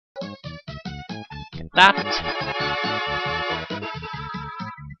that.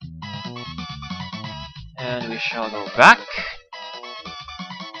 And we shall go back.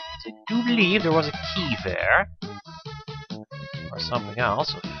 I do believe there was a key there. Or something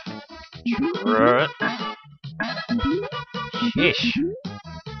else. Sheesh.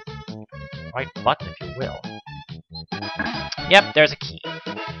 Right button, if you will. Yep, there's a key.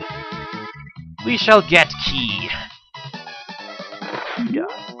 We shall get key. Yeah.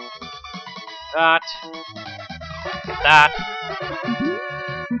 That. Get that.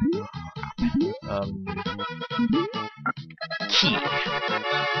 Key.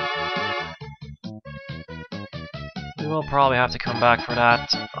 We will probably have to come back for that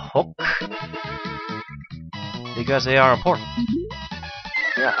hook. Because they are important.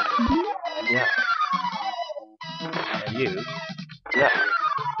 Yeah. Yeah. And you. Yeah.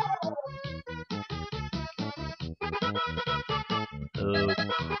 Oh.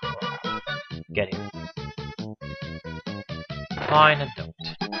 Get here. Fine and don't.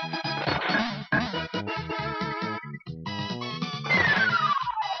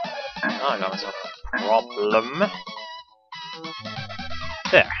 Oh, I got myself a problem.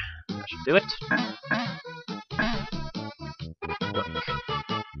 There. That should do it. Look.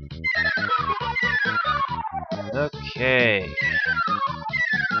 Okay.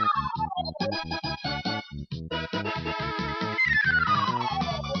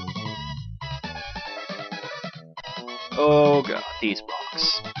 Oh god, these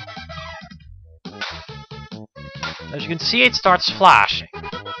blocks. As you can see, it starts flashing.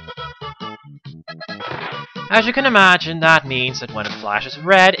 As you can imagine, that means that when it flashes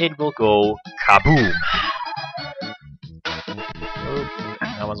red, it will go kaboom. Oh,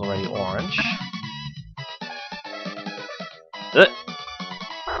 that one's already orange.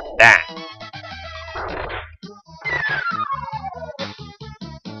 Bang!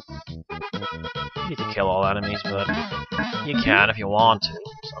 You need to kill all enemies, but you can if you want to,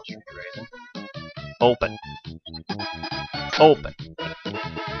 for some strange reason. Open. Open.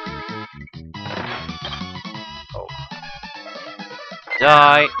 Oh.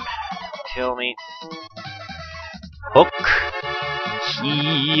 Die. Kill me. Hook.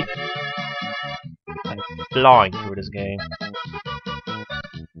 Key. I'm flying through this game.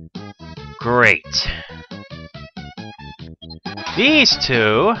 Great. These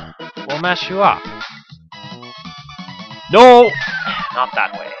two will mess you up. No! Not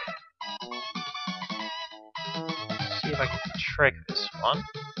that way. Let's see if I can trick this one.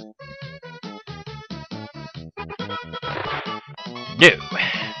 No!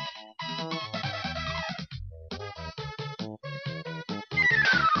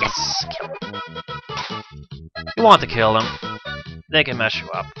 Yes! Kill them. You want to kill them. They can mess you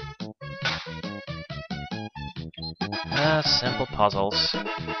up. Simple puzzles.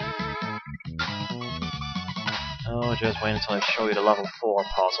 Oh, just wait until I show you the level 4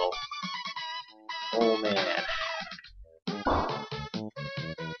 puzzle. Oh man.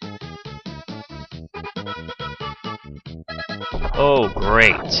 Oh,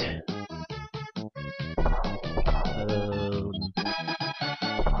 great.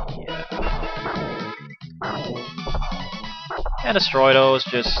 Yeah. Can't destroy those,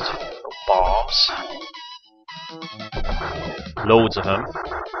 just bombs. Loads of them.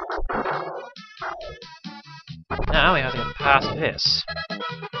 Now we have to get past this.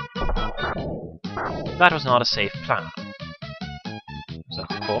 That was not a safe plan. There's a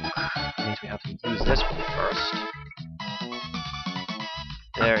hook. That means we have to use this one first.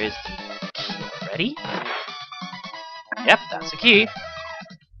 There is the key. Ready? Yep, that's the key.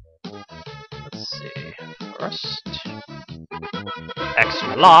 Let's see. First.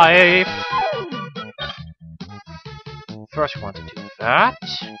 Extra life! First we want to do that.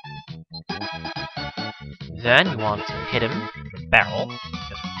 Then we want to hit him with a barrel,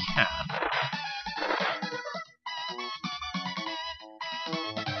 because we can.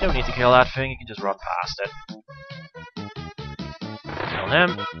 Don't need to kill that thing, you can just run past it. Kill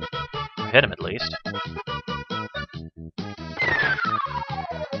him. Or hit him at least.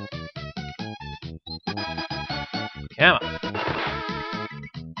 Come on.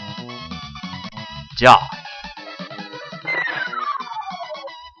 Die.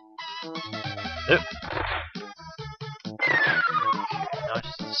 Okay, now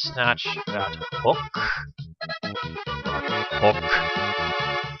just snatch that hook. Hook.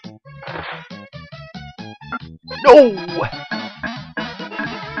 No!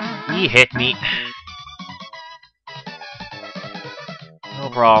 He hit me. No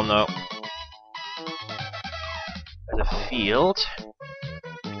problem though. There's a field.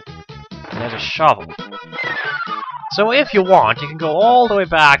 And there's a shovel. So if you want, you can go all the way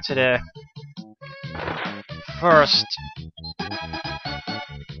back to the first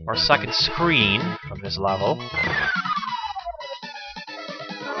or second screen of this level.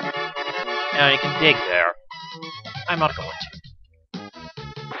 And you can dig there. I'm not going to.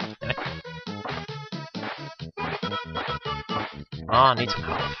 Ah, need some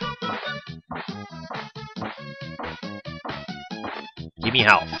health. Give me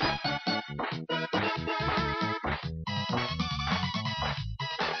health.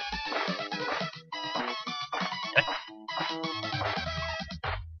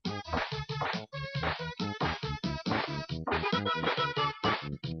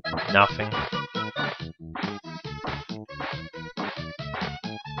 Nothing.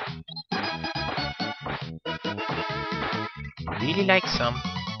 Really like some.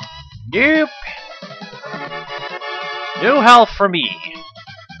 Nope. No health for me.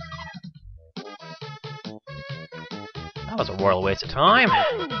 That was a royal waste of time.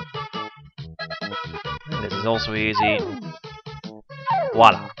 This is also easy.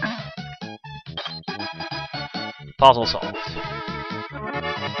 Voila. Puzzle solved.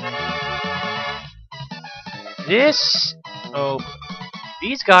 This... oh...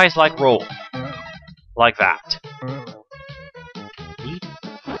 these guys like roll. Like that. Need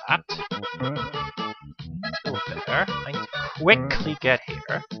that. Let's go there. I need to quickly get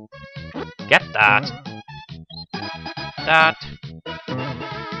here. Get that. That.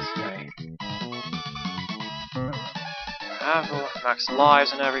 This way. I have max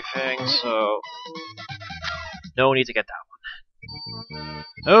lives and everything, so... no need to get that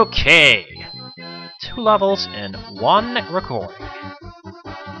one. Okay. 2 levels in 1 recording.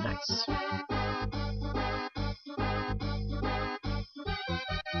 Nice.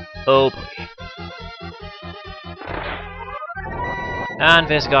 Oh boy. And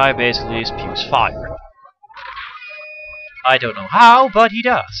this guy basically spews fire. I don't know how, but he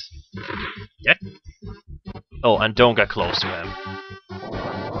does. Yep. Oh, and don't get close to him.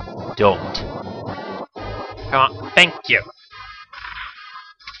 Don't. Come on, thank you.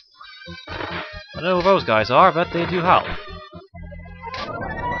 I don't know who those guys are, but they do help.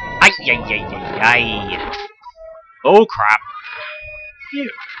 Ay, ay, ay, ay, ay. Oh crap.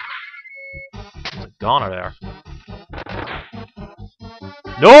 Phew. There's a goner there.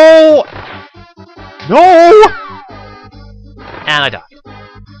 No! No! And I died.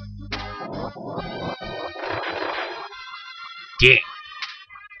 Dang.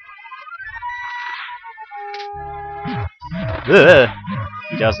 Ugh.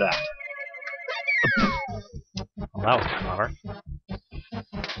 He does that. Well, that was clever.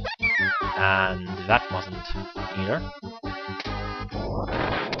 And that wasn't either.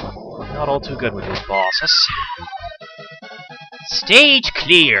 Not all too good with these bosses. Stage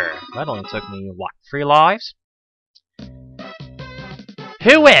clear! That only took me, what, 3 lives?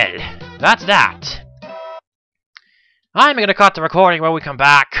 Who will? That's that. I'm gonna cut the recording when we come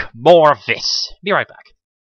back. More of this. Be right back.